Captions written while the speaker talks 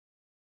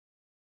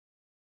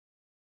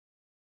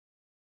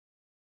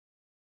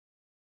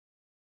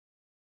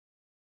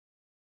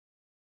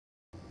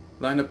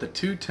Line up the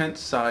two tent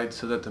sides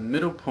so that the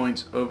middle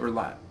points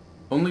overlap.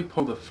 Only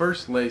pull the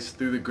first lace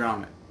through the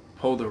grommet.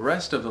 Pull the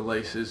rest of the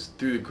laces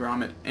through the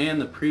grommet and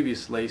the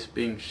previous lace,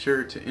 being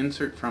sure to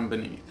insert from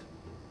beneath.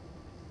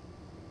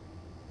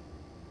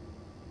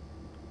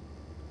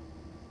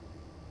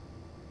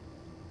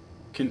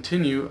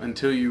 Continue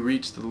until you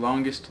reach the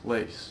longest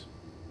lace.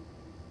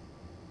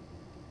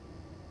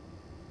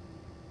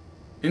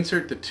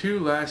 Insert the two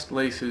last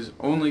laces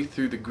only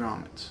through the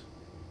grommets.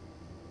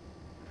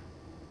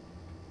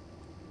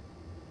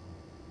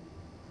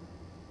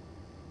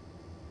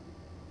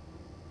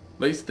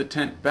 Lace the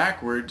tent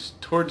backwards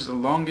towards the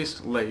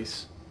longest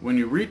lace. When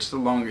you reach the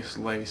longest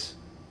lace,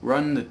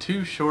 run the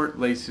two short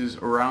laces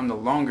around the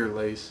longer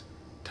lace.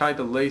 Tie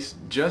the lace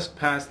just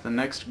past the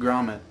next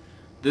grommet.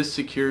 This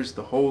secures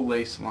the whole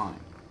lace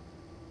line.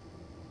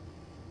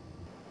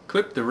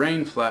 Clip the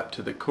rain flap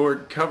to the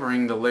cord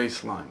covering the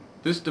lace line.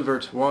 This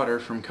diverts water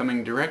from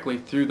coming directly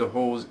through the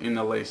holes in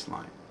the lace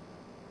line.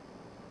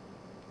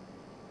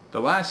 The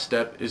last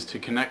step is to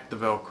connect the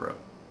Velcro.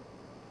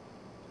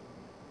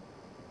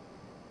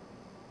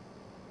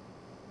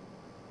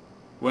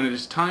 When it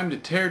is time to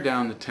tear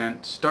down the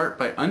tent, start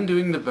by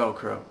undoing the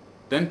Velcro,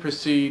 then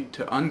proceed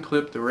to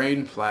unclip the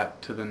rain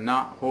flap to the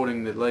knot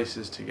holding the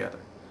laces together.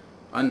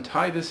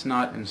 Untie this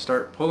knot and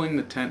start pulling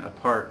the tent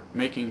apart,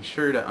 making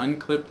sure to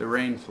unclip the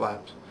rain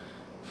flaps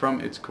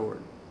from its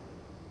cord.